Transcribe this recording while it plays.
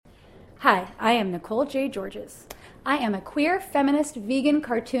Hi, I am Nicole J. Georges. I am a queer, feminist, vegan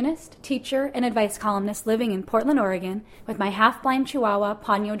cartoonist, teacher, and advice columnist living in Portland, Oregon, with my half-blind chihuahua,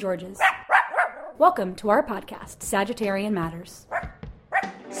 Ponyo Georges. Welcome to our podcast, Sagittarian Matters.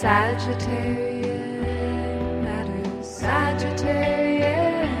 Sagittarian Matters,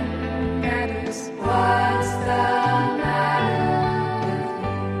 Sagittarian Matters, what's the matter with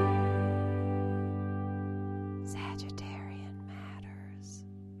you? Sagittarian Matters.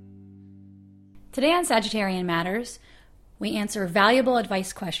 Today on Sagittarian Matters, we answer valuable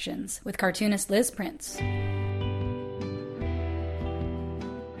advice questions with cartoonist Liz Prince.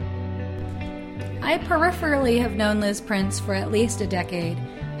 I peripherally have known Liz Prince for at least a decade.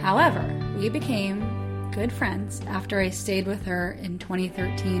 However, we became good friends after I stayed with her in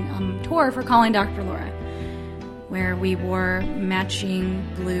 2013 on tour for Calling Dr. Laura, where we wore matching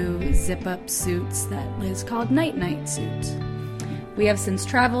blue zip-up suits that Liz called night-night suits. We have since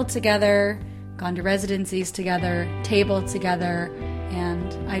traveled together, gone to residencies together, tabled together,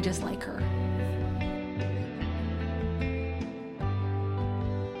 and I just like her.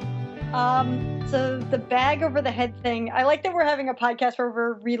 So the bag over the head thing, I like that we're having a podcast where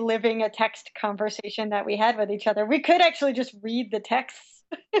we're reliving a text conversation that we had with each other. We could actually just read the texts.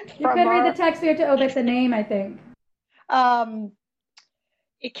 You could read the text, we have to omit the name, I think.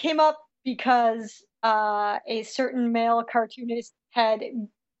 It came up because a certain male cartoonist had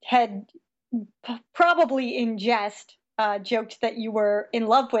probably in jest joked that you were in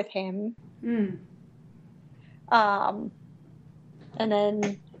love with him. And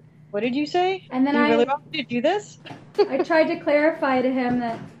then, what did you say? And then you really want me to do this? I tried to clarify to him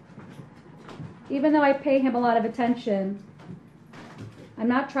that even though I pay him a lot of attention, I'm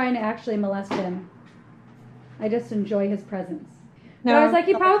not trying to actually molest him. I just enjoy his presence. No, but I was like,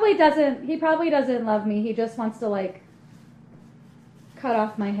 he probably doesn't love me. He just wants to like cut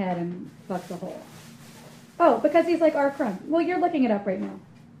off my head and fuck the hole. Oh, because he's like R. Crumb. Well, you're looking it up right now.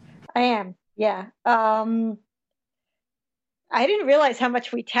 I am, yeah. I didn't realize how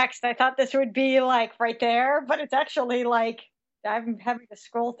much we text. I thought this would be like right there, but it's actually like I'm having to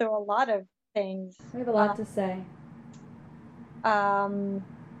scroll through a lot of things. I have a lot to say.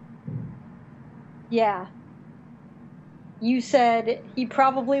 Yeah. You said he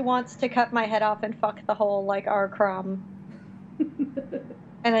probably wants to cut my head off and fuck the hole like R. Crumb.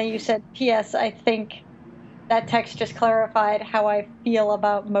 And then you said, P.S. I think that text just clarified how I feel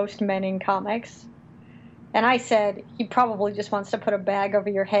about most men in comics. And I said, he probably just wants to put a bag over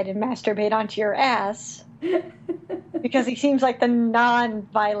your head and masturbate onto your ass. Because he seems like the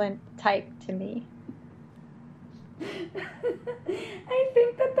non-violent type to me. I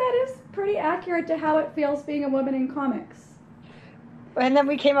think that is pretty accurate to how it feels being a woman in comics. And then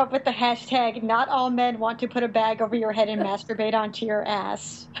we came up with the hashtag, not all men want to put a bag over your head and masturbate onto your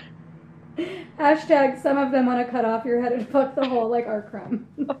ass. Hashtag, some of them want to cut off your head and fuck the hole like R. Crumb.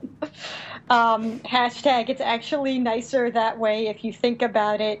 Hashtag, it's actually nicer that way if you think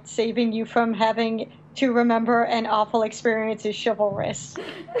about it. Saving you from having to remember an awful experience is chivalrous.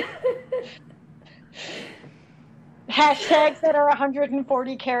 Hashtags that are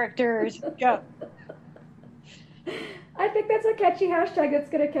 140 characters. Go. I think that's a catchy hashtag that's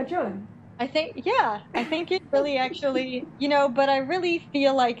going to catch on. I think it really actually, but I really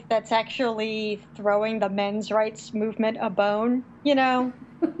feel like that's actually throwing the men's rights movement a bone,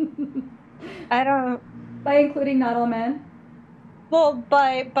 I don't... By including not all men? Well,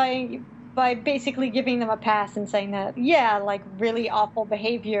 by basically giving them a pass and saying that, yeah, like really awful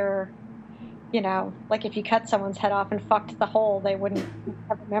behavior, like if you cut someone's head off and fucked the hole, they wouldn't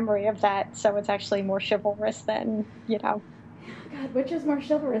have a memory of that, so it's actually more chivalrous than, God, which is more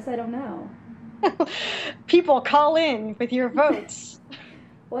chivalrous? I don't know. People call in with your votes.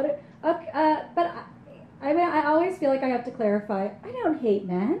 But I always feel like I have to clarify, I don't hate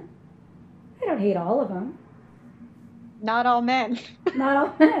men. I don't hate all of them. Not all men. Not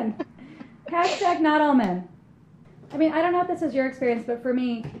all men. Hashtag not all men. I mean, I don't know if this is your experience, but for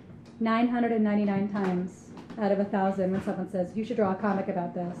me, 999 times out of 1,000 when someone says, you should draw a comic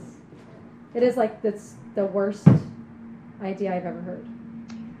about this, it is like that's the worst idea I've ever heard.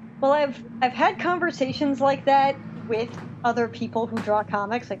 Well, I've had conversations like that with other people who draw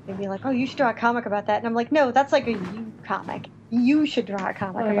comics. Like, they'd be like, oh, you should draw a comic about that. And I'm like, no, that's like a you comic. You should draw a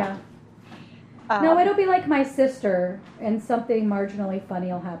comic about it. No, it'll be like my sister, and something marginally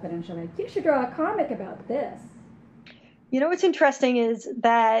funny will happen, and she'll be like, you should draw a comic about this. What's interesting is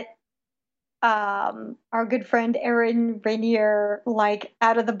that our good friend Aaron Rainier, like,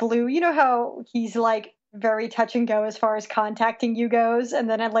 out of the blue, how he's, like, very touch and go as far as contacting you goes, and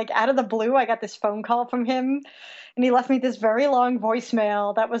then, like, out of the blue, I got this phone call from him And he left me this very long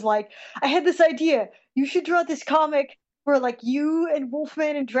voicemail that was like, I had this idea. You should draw this comic where like you and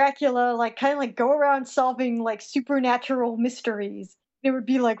Wolfman and Dracula like kind of like go around solving like supernatural mysteries. It would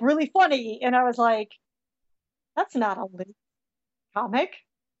be like really funny. And I was like, that's not a lit comic,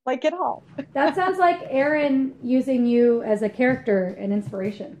 like at all. That sounds like Aaron using you as a character and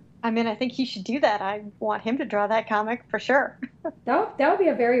inspiration. I mean, I think he should do that. I want him to draw that comic for sure. That would be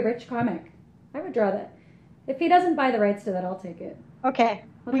a very rich comic. I would draw that. If he doesn't buy the rights to that, I'll take it. Okay,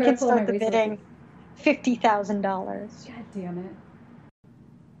 I'll we try to can pull my start the resources. bidding. $50,000. God damn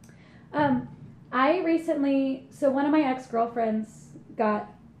it. I recently, so one of my ex-girlfriends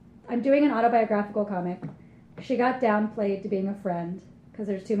I'm doing an autobiographical comic. She got downplayed to being a friend because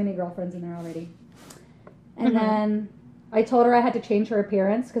there's too many girlfriends in there already. And then I told her I had to change her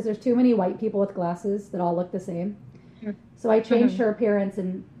appearance because there's too many white people with glasses that all look the same. So I changed her appearance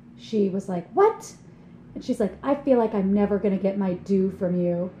and she was like, what? And she's like, I feel like I'm never going to get my due from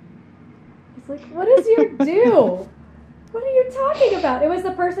you. It's like, what is your due? What are you talking about? It was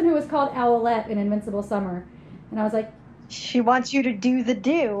the person who was called Owlette in Invincible Summer. And I was like, She wants you to do the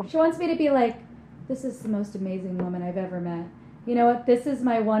do. she wants me to be like, this is the most amazing woman I've ever met. You know what? This is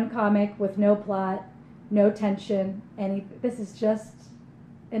my one comic with no plot, no tension, anything. This is just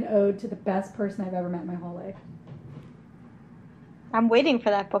an ode to the best person I've ever met in my whole life. I'm waiting for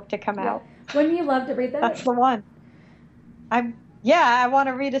that book to come out. Wouldn't you love to read that? That's the one. I want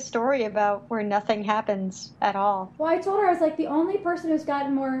to read a story about where nothing happens at all. Well, I told her, I was like, the only person who's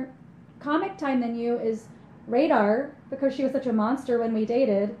gotten more comic time than you is Radar, because she was such a monster when we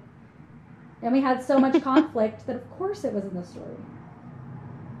dated. And we had so much conflict that, of course, it was in the story.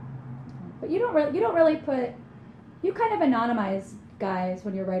 But you don't really you kind of anonymize guys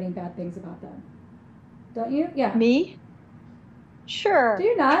when you're writing bad things about them. Don't you? Yeah. Me? Sure. Do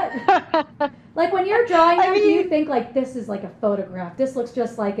you not? Like when you're drawing I him, do you mean- think like this is like a photograph? This looks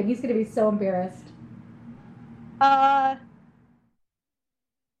just like him. He's going to be so embarrassed. I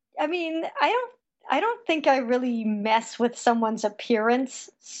mean, I don't think I really mess with someone's appearance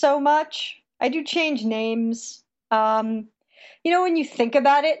so much. I do change names. When you think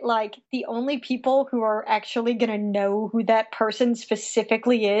about it, like the only people who are actually going to know who that person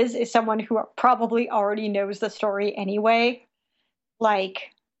specifically is someone who probably already knows the story anyway.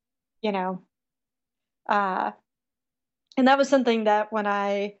 Like, and that was something that when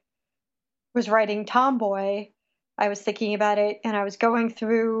I was writing Tomboy, I was thinking about it and I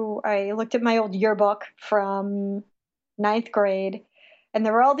looked at my old yearbook from 9th grade, and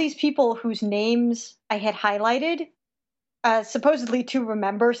there were all these people whose names I had highlighted, supposedly to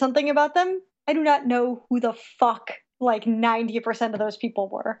remember something about them. I do not know who the fuck like 90% of those people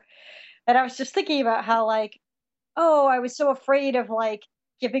were. And I was just thinking about how like, oh, I was so afraid of like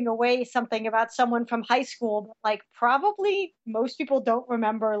giving away something about someone from high school, but like probably most people don't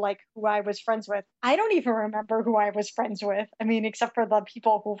remember like who I was friends with. I don't even remember who I was friends with. I mean, except for the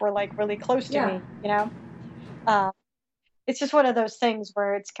people who were like really close to me, It's just one of those things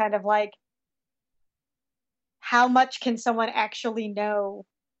where it's kind of like, how much can someone actually know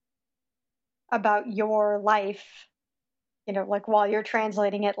about your life? Like while you're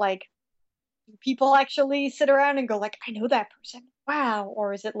translating it, like, do people actually sit around and go like, I know that person. Wow.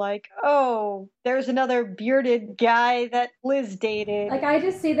 Or is it like, oh, there's another bearded guy that Liz dated. Like I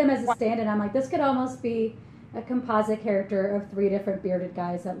just see them as a stand-in. I'm like, this could almost be a composite character of 3 different bearded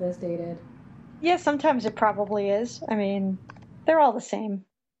guys that Liz dated. Yeah, sometimes it probably is. I mean, they're all the same.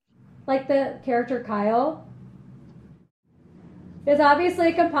 Like the character Kyle is obviously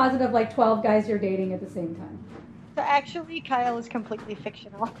a composite of like 12 guys you're dating at the same time. So actually, Kyle is completely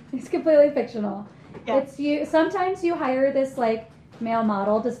fictional. He's completely fictional. Yeah. It's you. Sometimes you hire this like male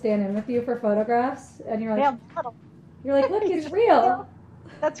model to stand in with you for photographs, and you're like, look, he's real.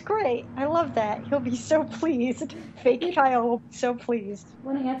 That's great. I love that. He'll be so pleased. Fake Kyle will be so pleased. I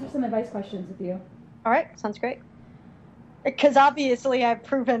want to answer some advice questions with you. All right, sounds great. Because obviously I've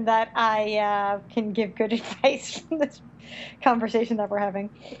proven that I can give good advice from this conversation that we're having.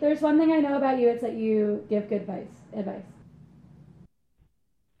 If there's one thing I know about you, it's that you give good advice.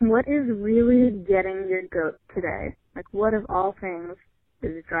 What is really getting your goat today? Like, what of all things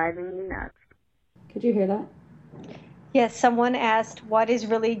is driving you nuts? Could you hear that? Yes, someone asked, what is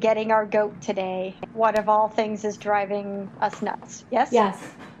really getting our goat today? What of all things is driving us nuts? Yes? Yes.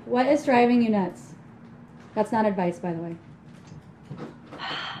 What is driving you nuts? That's not advice, by the way.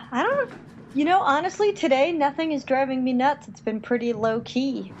 I don't know. Honestly, today, nothing is driving me nuts. It's been pretty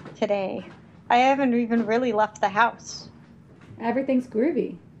low-key today. I haven't even really left the house. Everything's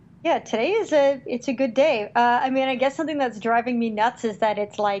groovy. Yeah, today it's a good day. I mean, I guess something that's driving me nuts is that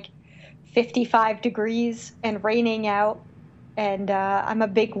it's like 55 degrees and raining out. And I'm a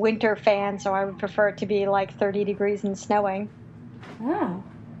big winter fan, so I would prefer it to be like 30 degrees and snowing. Oh,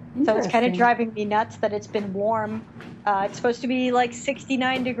 So it's kind of interesting. driving me nuts that it's been warm. It's supposed to be like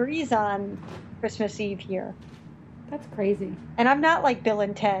 69 degrees on Christmas Eve here. That's crazy. And I'm not like Bill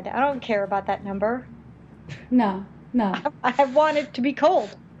and Ted. I don't care about that number. No. I want it to be cold.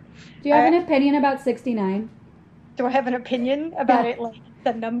 Do you have an opinion about 69? Do I have an opinion about Yeah. it, like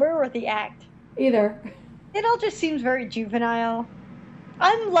the number or the act? Either. It all just seems very juvenile.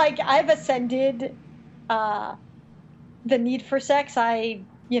 I've ascended the need for sex. I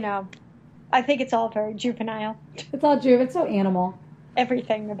think it's all very juvenile. It's all Jew. It's so animal.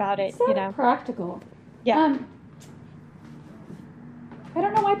 Everything about it, It's so practical. Yeah. I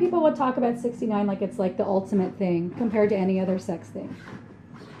don't know why people would talk about 69 like it's like the ultimate thing compared to any other sex thing.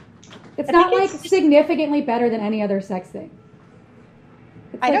 It's I not think like it's just- significantly better than any other sex thing.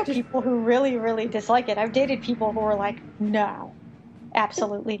 It's I like know just- people who really, really dislike it. I've dated people who are like, no,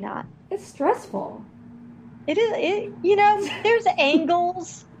 absolutely not. It's stressful. There's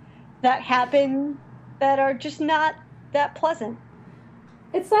angles that happen that are just not that pleasant.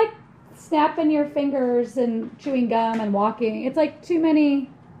 It's like snapping your fingers and chewing gum and walking. It's like too many.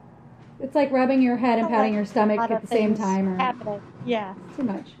 It's like rubbing your head and patting your stomach A lot at of the same things time, or happening. Yeah. too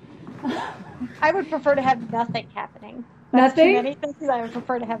much. I would prefer to have nothing happening. That's Nothing? too many things. I would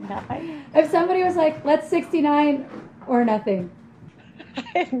prefer to have nothing. If somebody was like, "Let's 69 or nothing,"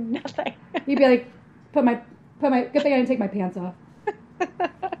 Nothing. you'd be like, "Put my. Good thing I didn't take my pants off.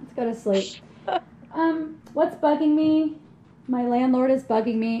 Let's go to sleep." What's bugging me? My landlord is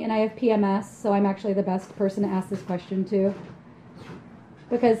bugging me, and I have PMS, so I'm actually the best person to ask this question to.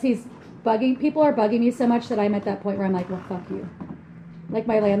 Because people are bugging me so much that I'm at that point where I'm like, well, fuck you. Like,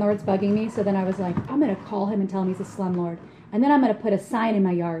 my landlord's bugging me, so then I was like, I'm going to call him and tell him he's a slumlord. And then I'm going to put a sign in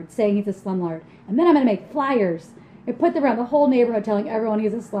my yard saying he's a slumlord. And then I'm going to make flyers and put them around the whole neighborhood telling everyone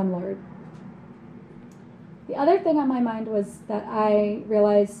he's a slumlord. The other thing on my mind was that I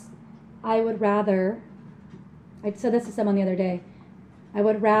realized I would rather, I said this to someone the other day, I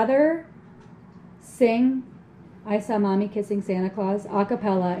would rather sing I Saw Mommy Kissing Santa Claus a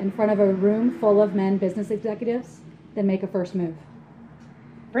cappella in front of a room full of men business executives than make a first move.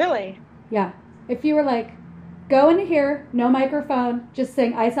 Really? Yeah. If you were like, go into here, no microphone, just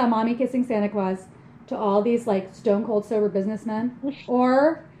sing I Saw Mommy Kissing Santa Claus to all these like stone cold sober businessmen,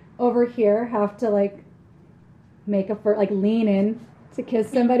 or over here have to like make a lean in to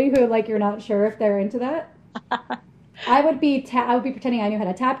kiss somebody who like you're not sure if they're into that. I would be pretending I knew how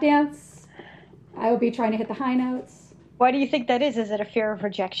to tap dance. I would be trying to hit the high notes. Why do you think that is? Is it a fear of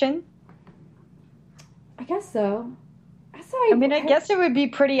rejection? I guess so. I guess it would be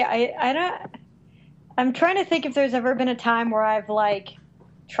pretty. I'm trying to think if there's ever been a time where I've like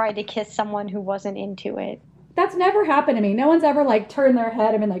tried to kiss someone who wasn't into it. That's never happened to me. No one's ever like turned their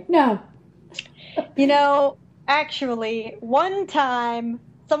head and been like, no. Actually, one time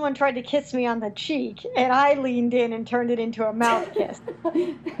someone tried to kiss me on the cheek, and I leaned in and turned it into a mouth kiss.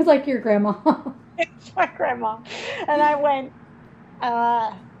 It was like your grandma. It's my grandma. And I went,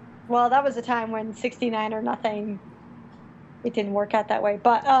 well, that was a time when 69 or nothing, it didn't work out that way.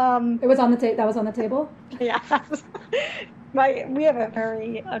 But, It was on the that was on the table? yeah. We have a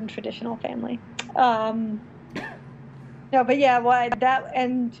very untraditional family. No, but yeah,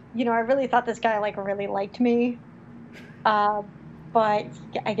 I really thought this guy like really liked me. But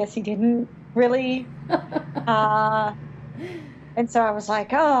I guess he didn't really. And so I was like,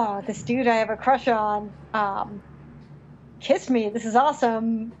 oh, this dude I have a crush on, kissed me. This is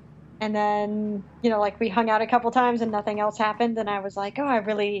awesome. And then, we hung out a couple times and nothing else happened. And I was like, oh, I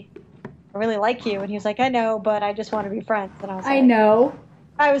really like you. And he was like, I know, but I just want to be friends. And I was like, I know.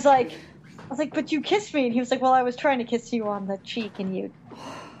 I was like, but you kissed me. And he was like, well, I was trying to kiss you on the cheek and you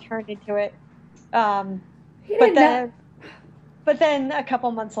turned into it. He didn't know. But then a couple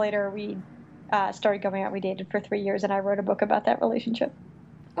months later, we started going out. We dated for 3 years, and I wrote a book about that relationship.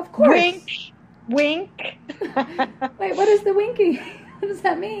 Of course. Wink, wink. Wait, what is the winking? What does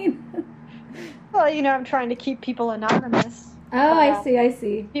that mean? Well, I'm trying to keep people anonymous. Oh, I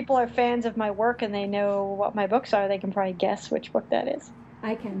see. People are fans of my work, and they know what my books are. They can probably guess which book that is.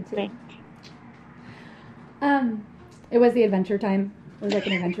 I can too. Wink. It was the Adventure Time. It was like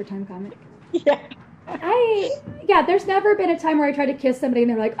an Adventure Time comic. Yeah. There's never been a time where I tried to kiss somebody and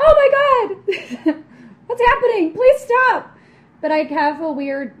they were like, oh my God, what's happening? Please stop. But I have a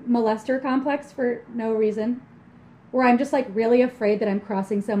weird molester complex for no reason, where I'm just like really afraid that I'm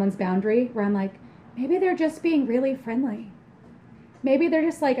crossing someone's boundary, where I'm like, maybe they're just being really friendly. Maybe they're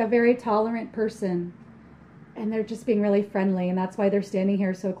just like a very tolerant person. and they're just being really friendly, and that's why they're standing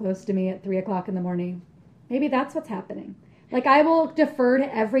here so close to me at 3 o'clock in the morning. Maybe that's what's happening. Like, I will defer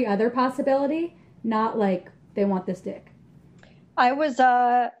to every other possibility, not like they want this dick. I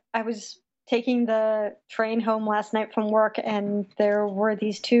was taking the train home last night from work, and there were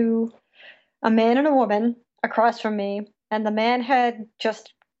these two, a man and a woman, across from me, and the man had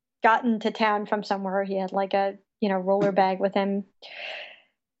just gotten to town from somewhere. He had like a, roller bag with him.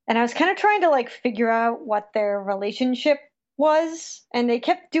 And I was kind of trying to like figure out what their relationship was, and they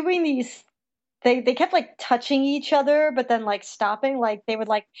kept doing these. They kept like touching each other, but then like stopping. Like they would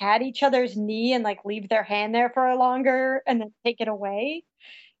like pat each other's knee and like leave their hand there for longer and then take it away.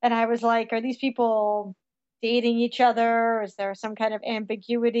 And I was like, are these people dating each other? Is there some kind of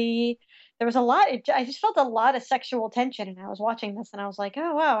ambiguity? There was a lot. I just felt a lot of sexual tension, and I was watching this, and I was like,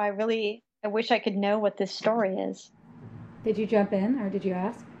 oh wow, I wish I could know what this story is. Did you jump in, or did you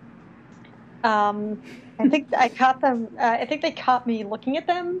ask? I think I caught them. I think they caught me looking at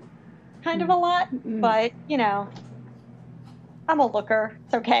them kind of a lot, but I'm a looker.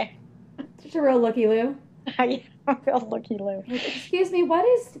 It's okay. Just a real looky-loo. I'm a real looky-loo. Excuse me, what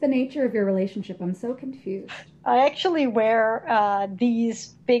is the nature of your relationship? I'm so confused. I actually wear these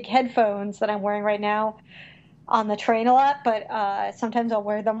big headphones that I'm wearing right now on the train a lot, but sometimes I'll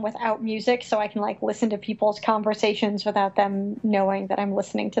wear them without music so I can like listen to people's conversations without them knowing that I'm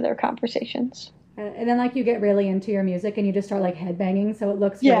listening to their conversations. And then like you get really into your music and you just start like headbanging, so it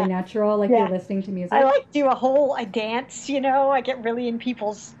looks really natural, like you're listening to music. I dance, I get really in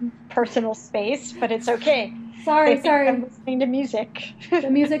people's personal space, but it's okay. Sorry. I'm listening to music. The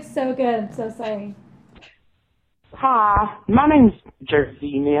music's so good. I'm so sorry. Hi, my name's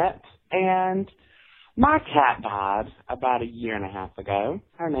Jersey Knit, and my cat died about 1.5 years ago.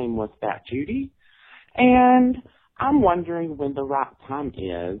 Her name was Fat Judy, and I'm wondering when the right time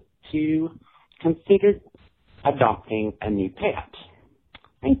is to consider adopting a new pet.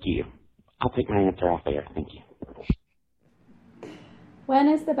 Thank you. I'll take my answer off air. Thank you. When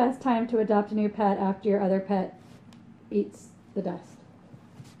is the best time to adopt a new pet after your other pet eats the dust?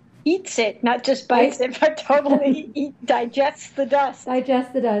 Eats it, not just bites it, but totally digests the dust.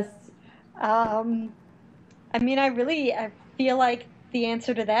 Digest the dust. I mean, I feel like the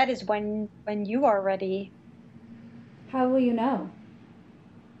answer to that is when you are ready. How will you know?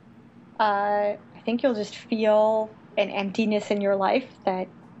 I think you'll just feel an emptiness in your life that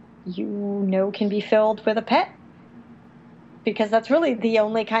can be filled with a pet. Because that's really the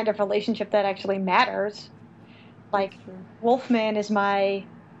only kind of relationship that actually matters. Like, Wolfman is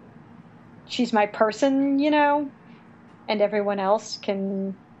she's my person, and everyone else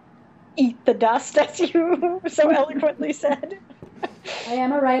can eat the dust, as you so eloquently said. I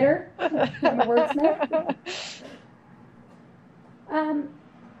am a writer. I'm a wordsmith.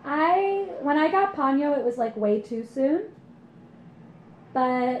 When I got Ponyo, it was like way too soon.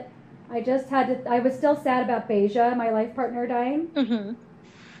 But I was still sad about Beja, my life partner, dying. Mm-hmm.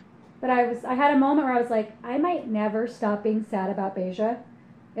 But I had a moment where I was like, I might never stop being sad about Beja.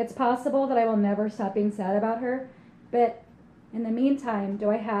 It's possible that I will never stop being sad about her. But in the meantime, do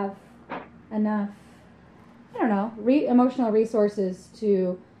I have enough, emotional resources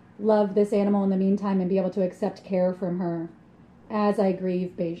to love this animal in the meantime and be able to accept care from her as I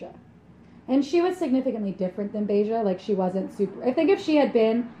grieve Beja? And she was significantly different than Beja. Like, she wasn't super... I think if she had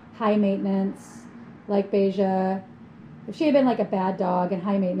been high maintenance, like Beja, if she had been like a bad dog and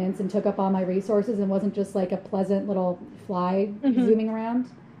high maintenance and took up all my resources and wasn't just like a pleasant little fly zooming around,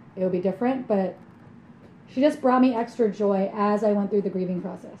 it would be different. But she just brought me extra joy as I went through the grieving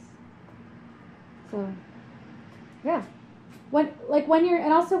process. So, yeah. When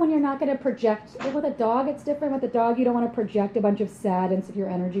you're not going to project, like with a dog, it's different. With a dog, you don't want to project a bunch of sad, insecure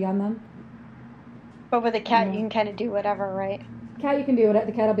energy on them. But with a cat, you can kind of do whatever, right? Cat, you can do it.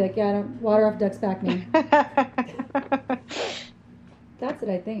 The cat will be like, yeah, don't water off duck's back me. That's what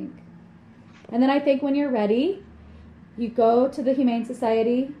I think. And then I think when you're ready, you go to the Humane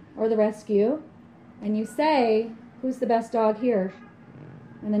Society or the rescue, and you say, who's the best dog here?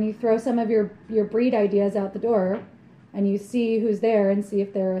 And then you throw some of your breed ideas out the door, and you see who's there and see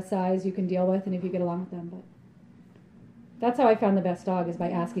if they're a size you can deal with and if you get along with them. But that's how I found the best dog, is by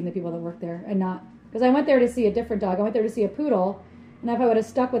asking the people that work there, and not... Because I went there to see a different dog. I went there to see a poodle, and if I would have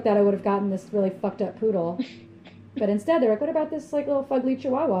stuck with that, I would have gotten this really fucked up poodle. But instead, they're like, what about this like little fugly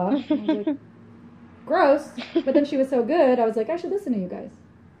chihuahua? I was like, gross. But then she was so good, I was like, I should listen to you guys.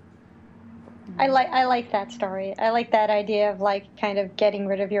 I like that story. I like that idea of like kind of getting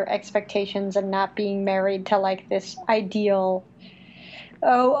rid of your expectations and not being married to like this ideal,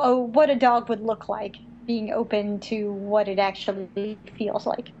 what a dog would look like. Being open to what it actually feels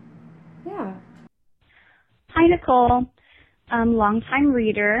like. Yeah. Hi, Nicole. Long-time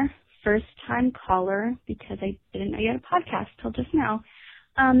reader, first-time caller, because I didn't know you had a podcast till just now.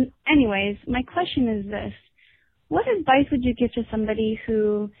 Anyways, my question is this. What advice would you give to somebody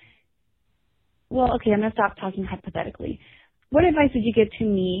who, well, okay, I'm going to stop talking hypothetically. What advice would you give to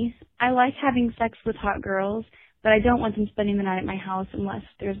me? I like having sex with hot girls, but I don't want them spending the night at my house unless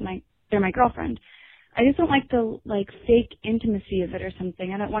they're my girlfriend. I just don't like the, fake intimacy of it or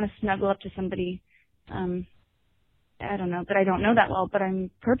something. I don't want to snuggle up to somebody, I don't know, that I don't know that well, but I'm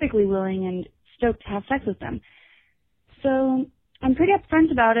perfectly willing and stoked to have sex with them. So I'm pretty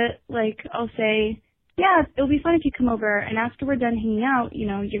upfront about it. I'll say, yeah, it'll be fun if you come over, and after we're done hanging out, you're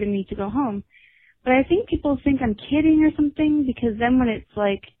going to need to go home. But I think people think I'm kidding or something, because then when it's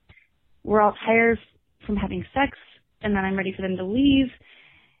we're all tired from having sex and then I'm ready for them to leave,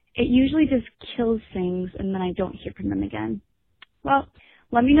 it usually just kills things, and then I don't hear from them again. Well,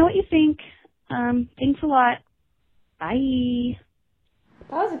 let me know what you think. Thanks a lot. Bye.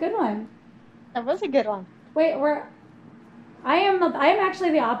 That was a good one. That was a good one. Wait, I am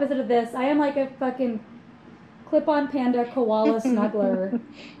actually the opposite of this. I am like a fucking clip-on panda koala snuggler.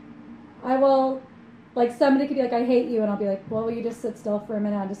 I will, somebody could be like, I hate you, and I'll be like, well, will you just sit still for a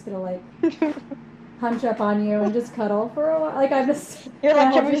minute? I'm just gonna hunch up on you and just cuddle for a while. I'm just. You're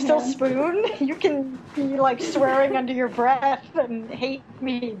like, can we still spoon? You can be swearing under your breath and hate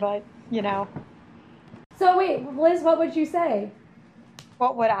me, but So wait, Liz, what would you say?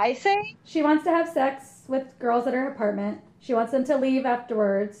 What would I say? She wants to have sex with girls at her apartment. She wants them to leave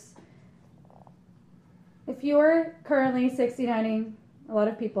afterwards. If you were currently 69ing a lot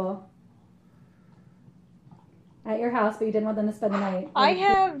of people at your house, but you didn't want them to spend the night. I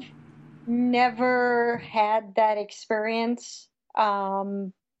have never had that experience.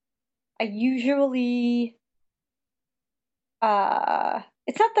 I usually,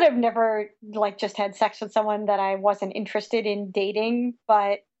 it's not that I've never just had sex with someone that I wasn't interested in dating,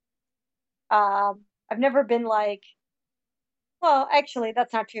 but I've never been well, actually,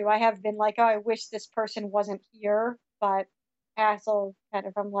 that's not true. I have been oh, I wish this person wasn't here, but also I'm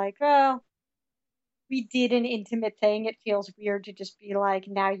well, we did an intimate thing. It feels weird to just be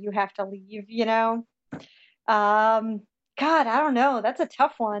now you have to leave, God, I don't know. That's a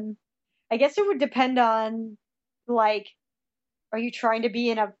tough one. I guess it would depend on are you trying to be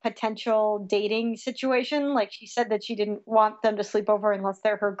in a potential dating situation? She said that she didn't want them to sleep over unless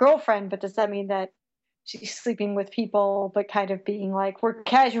they're her girlfriend, but does that mean that she's sleeping with people, but kind of being we're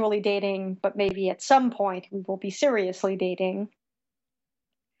casually dating, but maybe at some point we will be seriously dating?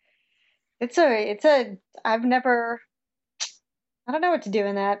 I've never, I don't know what to do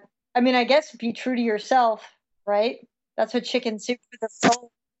in that. I mean, I guess be true to yourself, right? That's what Chicken Soup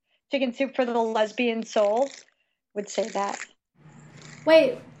for the Lesbian Soul would say that.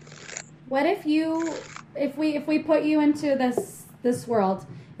 Wait, what if we put you into this world?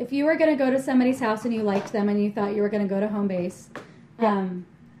 If you were going to go to somebody's house and you liked them and you thought you were going to go to home base,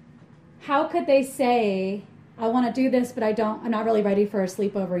 how could they say, I want to do this, but I'm not really ready for a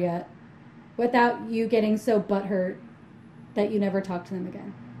sleepover yet, without you getting so butthurt that you never talk to them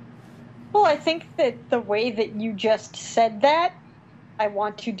again? Well, I think that the way that you just said that, I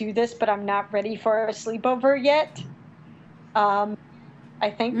want to do this, but I'm not ready for a sleepover yet, I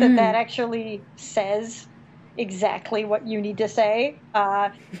think that actually says exactly what you need to say.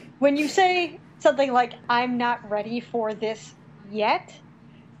 When you say something like, I'm not ready for this yet,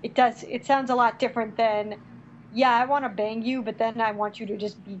 it sounds a lot different than, yeah, I want to bang you, but then I want you to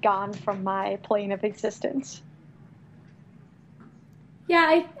just be gone from my plane of existence.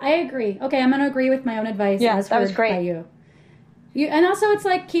 Yeah, I agree. Okay, I'm going to agree with my own advice. Yeah, as that was heard great. by you. And also, it's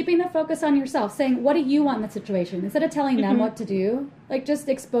keeping the focus on yourself, saying, what do you want in the situation? Instead of telling them what to do, just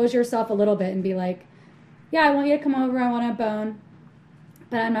expose yourself a little bit and be yeah, I want you to come over, I want to bone,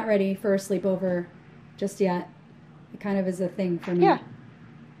 but I'm not ready for a sleepover just yet. It kind of is a thing for me. Yeah,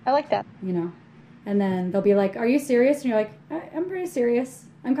 I like that. And then they'll be like, are you serious? And you're like, I'm pretty serious.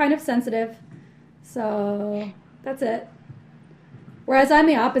 I'm kind of sensitive. So that's it. Whereas I'm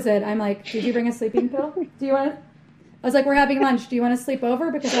the opposite. I'm like, did you bring a sleeping pill? Do you want to? I was like, we're having lunch. Do you want to sleep over?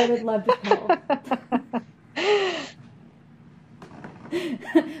 Because I would love to cuddle.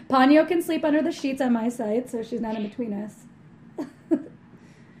 Ponyo can sleep under the sheets on my side, so she's not in between us.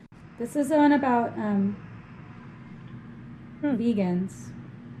 This is one about vegans.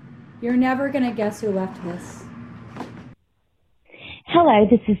 You're never going to guess who left this. Hello,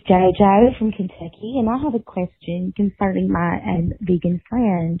 this is JoJo from Kentucky, and I have a question concerning my vegan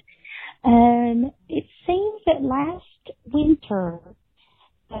friend. It seems that last winter,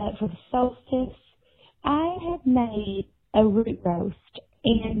 for the solstice, I had made a root roast,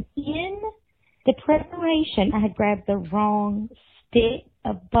 and in the preparation, I had grabbed the wrong stick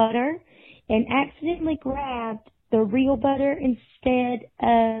of butter and accidentally grabbed the real butter instead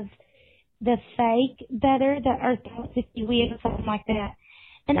of the fake butter, the Earth 50 wheel or something like that.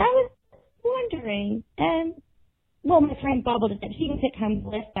 And I was wondering, well, my friend bobbled it up. She even took home the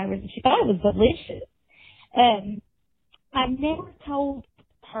leftovers and she thought it was delicious. I never told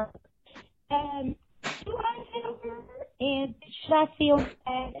her. Do I tell her? And should I feel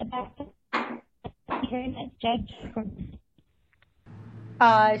bad about hearing that judge from?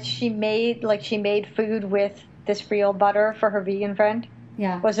 She made food with this real butter for her vegan friend.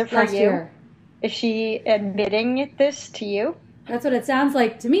 Yeah. Was it for last you? Year. Is she admitting this to you? That's what it sounds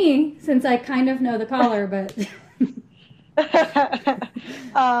like to me, since I kind of know the caller, but...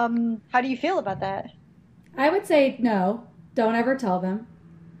 How do you feel about that? I would say no. Don't ever tell them.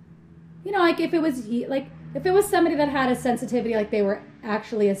 You know, like if it was somebody that had a sensitivity, like they were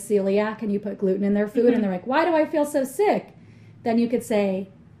actually a celiac and you put gluten in their food and they're like, why do I feel so sick? Then you could say,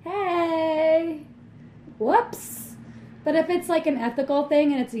 hey, whoops. But if it's like an ethical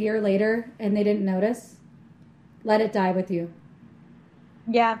thing and it's a year later and they didn't notice, let it die with you.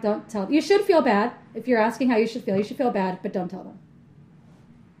 Yeah. Don't tell. You should feel bad. If you're asking how you should feel bad, but don't tell them.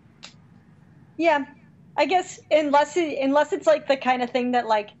 Yeah. I guess unless it's like the kind of thing that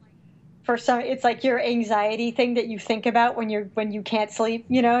like for some it's like your anxiety thing that you think about when you can't sleep,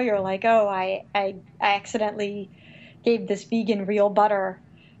 you know, you're like, "Oh, I accidentally gave this vegan real butter."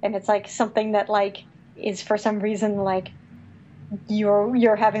 And it's like something that like is for some reason like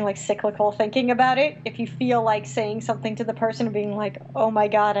you're having like cyclical thinking about it. If you feel like saying something to the person and being like, "Oh my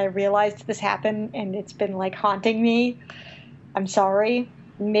God, I realized this happened and it's been like haunting me. I'm sorry."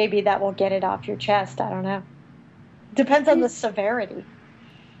 Maybe that will get it off your chest. I don't know. Depends on the severity.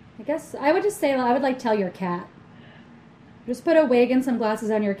 I guess I would just say I would like tell your cat. Just put a wig and some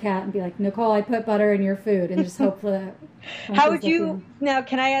glasses on your cat and be like, Nicole, I put butter in your food, and just hope for that. How would you now?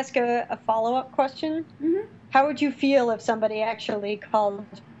 Can I ask a follow-up question? Mm-hmm. How would you feel if somebody actually called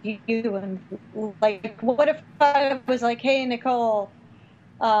you and like, what if I was like, hey, Nicole,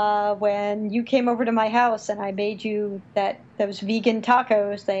 when you came over to my house and I made you those vegan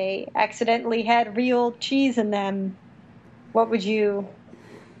tacos, they accidentally had real cheese in them. What would you?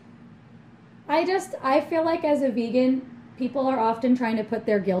 I feel like as a vegan, people are often trying to put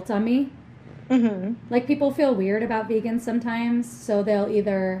their guilt on me. Mm-hmm. Like people feel weird about vegans sometimes, so they'll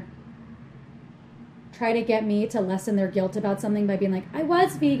either try to get me to lessen their guilt about something by being like, I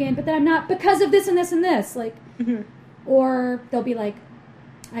was vegan, but then I'm not because of this and this and this. Like, or they'll be like,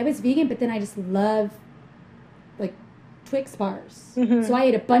 I was vegan, but then I just love like Twix bars. So I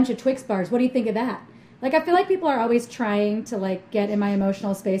ate a bunch of Twix bars. What do you think of that? Like, I feel like people are always trying to like get in my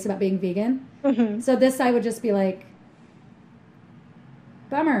emotional space about being vegan. So this, I would just be like,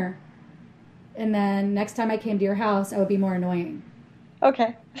 bummer. And then next time I came to your house, I would be more annoying.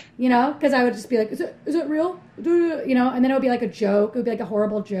 Okay. You know, because I would just be like, is it real? You know, and then it would be like a joke. It would be like a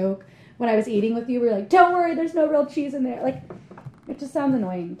horrible joke. When I was eating with you, we were like, don't worry, there's no real cheese in there. Like, it just sounds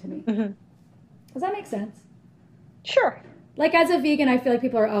annoying to me. Does that make sense? Sure. Like, as a vegan, I feel like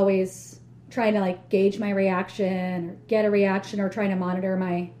people are always trying to, like, gauge my reaction or get a reaction or trying to monitor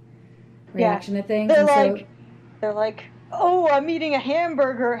my reaction to things. They're like, oh, I'm eating a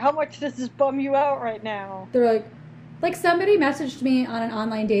hamburger. How much does this bum you out right now? They're like somebody messaged me on an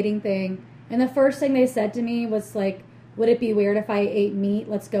online dating thing, and the first thing they said to me was, like, would it be weird if I ate meat?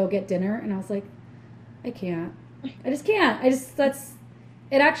 Let's go get dinner. And I was like, I can't. I just can't.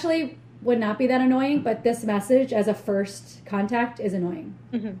 It actually would not be that annoying, but this message as a first contact is annoying.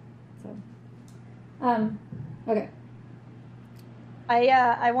 So, okay.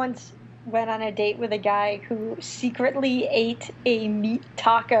 I once went on a date with a guy who secretly ate a meat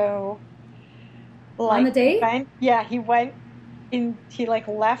taco. Like, on the date? He went in, he like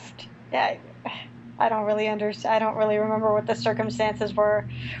left. I don't really remember what the circumstances were.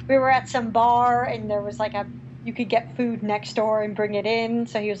 We were at some bar and there was like you could get food next door and bring it in.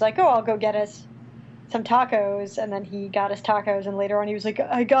 So he was like, oh, I'll go get us some tacos. And then he got us tacos. And later on he was like,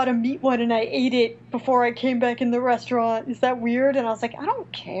 I got a meat one and I ate it before I came back in the restaurant. Is that weird? And I was like, I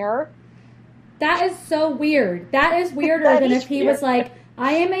don't care. That is so weird. That is weirder than if he was like,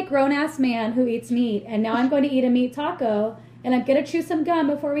 I am a grown-ass man who eats meat, and now I'm going to eat a meat taco, and I'm going to chew some gum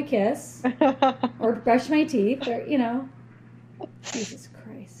before we kiss, or brush my teeth, or, you know. Jesus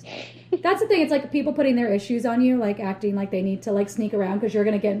Christ. That's the thing. It's like people putting their issues on you, like acting like they need to like sneak around because you're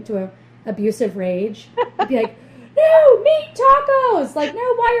going to get into a abusive rage. You'd be like, no, meat tacos! Like,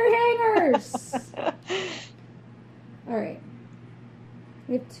 no wire hangers! All right.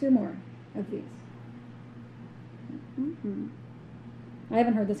 We have 2 more of these. I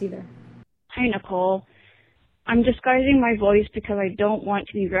haven't heard this either. Hi, Nicole. I'm disguising my voice because I don't want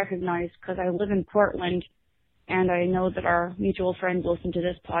to be recognized because I live in Portland and I know that our mutual friends listen to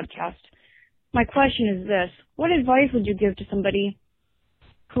this podcast. My question is this. What advice would you give to somebody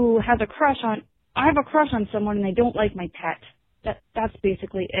who has a crush on, I have a crush on someone and they don't like my pet? That's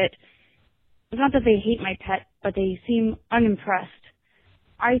basically it. It's not that they hate my pet, but they seem unimpressed.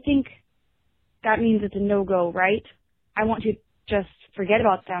 I think that means it's a no-go, right? I want to just forget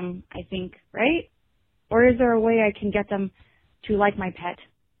about them, I think, right? Or is there a way I can get them to like my pet?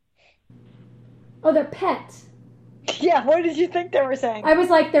 Oh, their pet. Yeah, what did you think they were saying? I was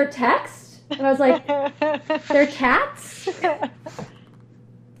like, their text? And I was like, their cats?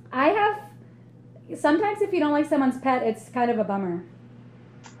 Sometimes if you don't like someone's pet, it's kind of a bummer.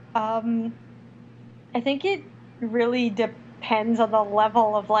 I think it really depends on the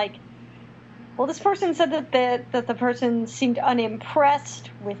level of like, well, this person said that the person seemed unimpressed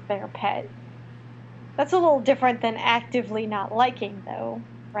with their pet. That's a little different than actively not liking, though,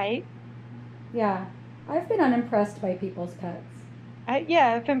 right? Yeah. I've been unimpressed by people's pets. Yeah,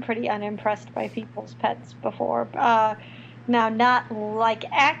 I've been pretty unimpressed by people's pets before. Now, not like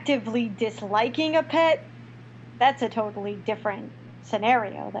actively disliking a pet, that's a totally different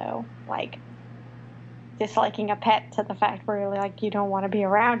scenario, though. Like, disliking a pet to the fact where like you don't want to be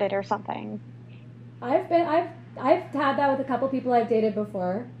around it or something. I've had that with a couple people I've dated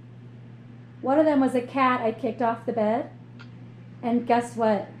before. One of them was a cat I kicked off the bed. And guess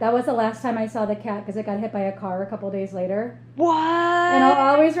what? That was the last time I saw the cat because it got hit by a car a couple days later. What? And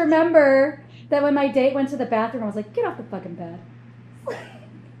I'll always remember that when my date went to the bathroom, I was like, get off the fucking bed.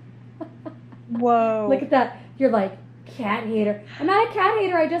 Whoa. Look at that. You're like, cat hater. I'm not a cat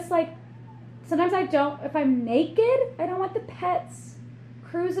hater. I just like, sometimes I don't, if I'm naked, I don't want the pets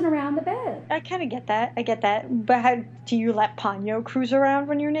cruising around the bed. I kind of get that. I get that. But how do you let Ponyo cruise around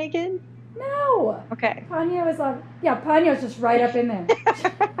when you're naked? No. Okay. Ponyo is on, yeah, Ponyo's just right up in there.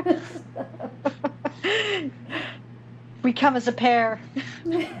 We come as a pair.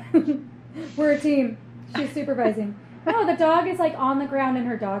 We're a team. She's supervising. No, the dog is like on the ground in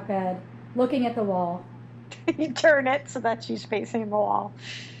her dog bed, looking at the wall. You turn it so that she's facing the wall.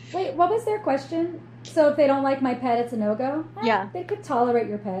 Wait, what was their question? So if they don't like my pet, it's a no-go? Yeah. They could tolerate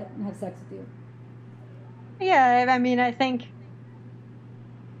your pet and have sex with you. Yeah, I mean, I think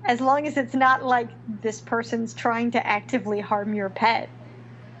as long as it's not like this person's trying to actively harm your pet,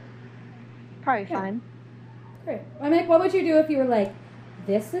 probably fine. Great. I mean, what would you do if you were like,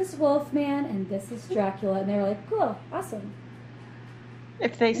 this is Wolfman and this is Dracula, and they were like, cool, awesome.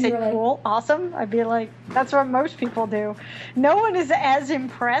 If they And say you were like- cool, awesome, I'd be like, that's what most people do. No one is as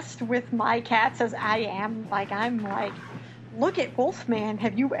impressed with my cats as I am. Like, I'm like, look at Wolfman.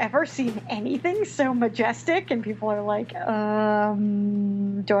 Have you ever seen anything so majestic? And people are like,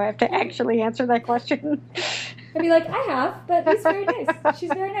 do I have to actually answer that question? I'd be like, I have, but he's very nice.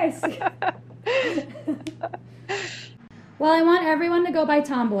 She's very nice. Well, I want everyone to go by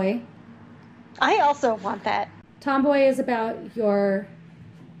Tomboy. I also want that. Tomboy is about your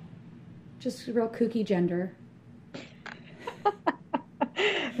just real kooky gender.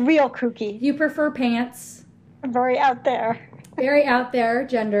 Real kooky. You prefer pants. Very out there. Very out there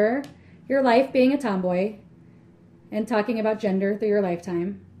gender. Your life being a tomboy. And talking about gender through your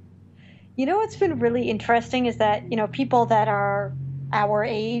lifetime. You know what's been really interesting is that, people that are our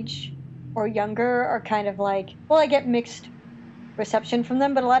age or younger are kind of like, well, I get mixed reception from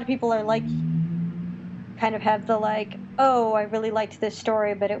them, but a lot of people are like, kind of have the like, oh, I really liked this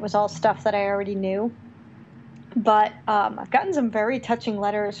story, but it was all stuff that I already knew. But I've gotten some very touching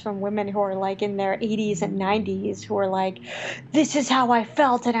letters from women who are like in their 80s and 90s who are like, this is how I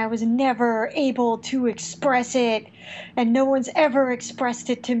felt and I was never able to express it and no one's ever expressed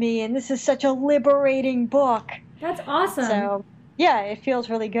it to me and this is such a liberating book. That's awesome. So, yeah, it feels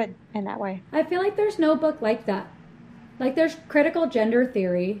really good in that way. I feel like there's no book like that. Like there's critical gender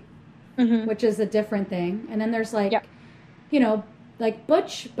theory, which is a different thing. And then there's like, like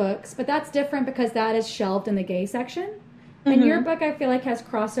butch books, but that's different because that is shelved in the gay section. And your book, I feel like, has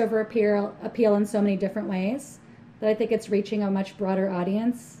crossover appeal in so many different ways that I think it's reaching a much broader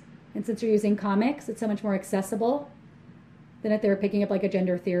audience. And since you're using comics, it's so much more accessible than if they were picking up like a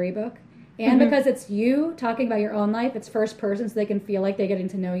gender theory book. And because it's you talking about your own life, it's first person, so they can feel like they're getting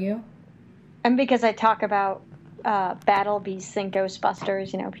to know you. And because I talk about Battle Beasts and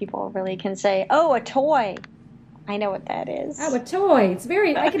Ghostbusters, people really can say, oh, a toy. I know what that is. Oh, a toy. It's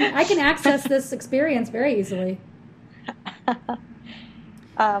very, I can access this experience very easily.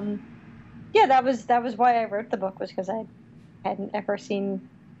 Yeah, that was why I wrote the book, was because I hadn't ever seen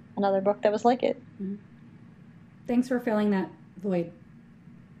another book that was like it. Thanks for filling that void.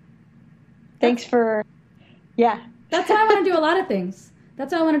 Thanks for, yeah. That's why I want to do a lot of things.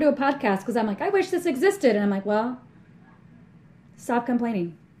 That's why I want to do a podcast, because I'm like, I wish this existed. And I'm like, well, stop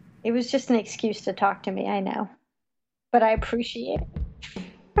complaining. It was just an excuse to talk to me, I know. But I appreciate it.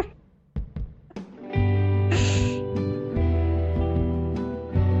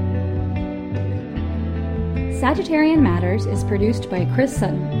 Sagittarian Matters is produced by Chris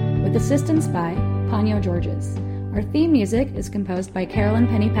Sutton, with assistance by Ponyo Georges. Our theme music is composed by Carolyn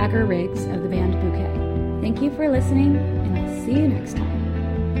Pennypacker Riggs of the band Bouquet. Thank you for listening, and I'll see you next time.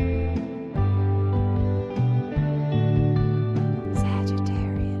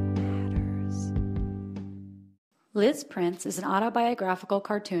 Sagittarian Matters. Liz Prince is an autobiographical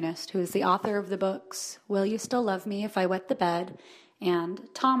cartoonist who is the author of the books Will You Still Love Me If I Wet the Bed and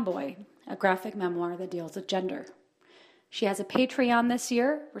Tomboy, a graphic memoir that deals with gender. She has a Patreon this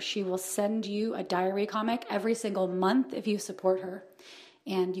year where she will send you a diary comic every single month if you support her.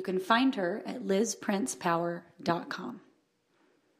 And you can find her at lizprincepower.com.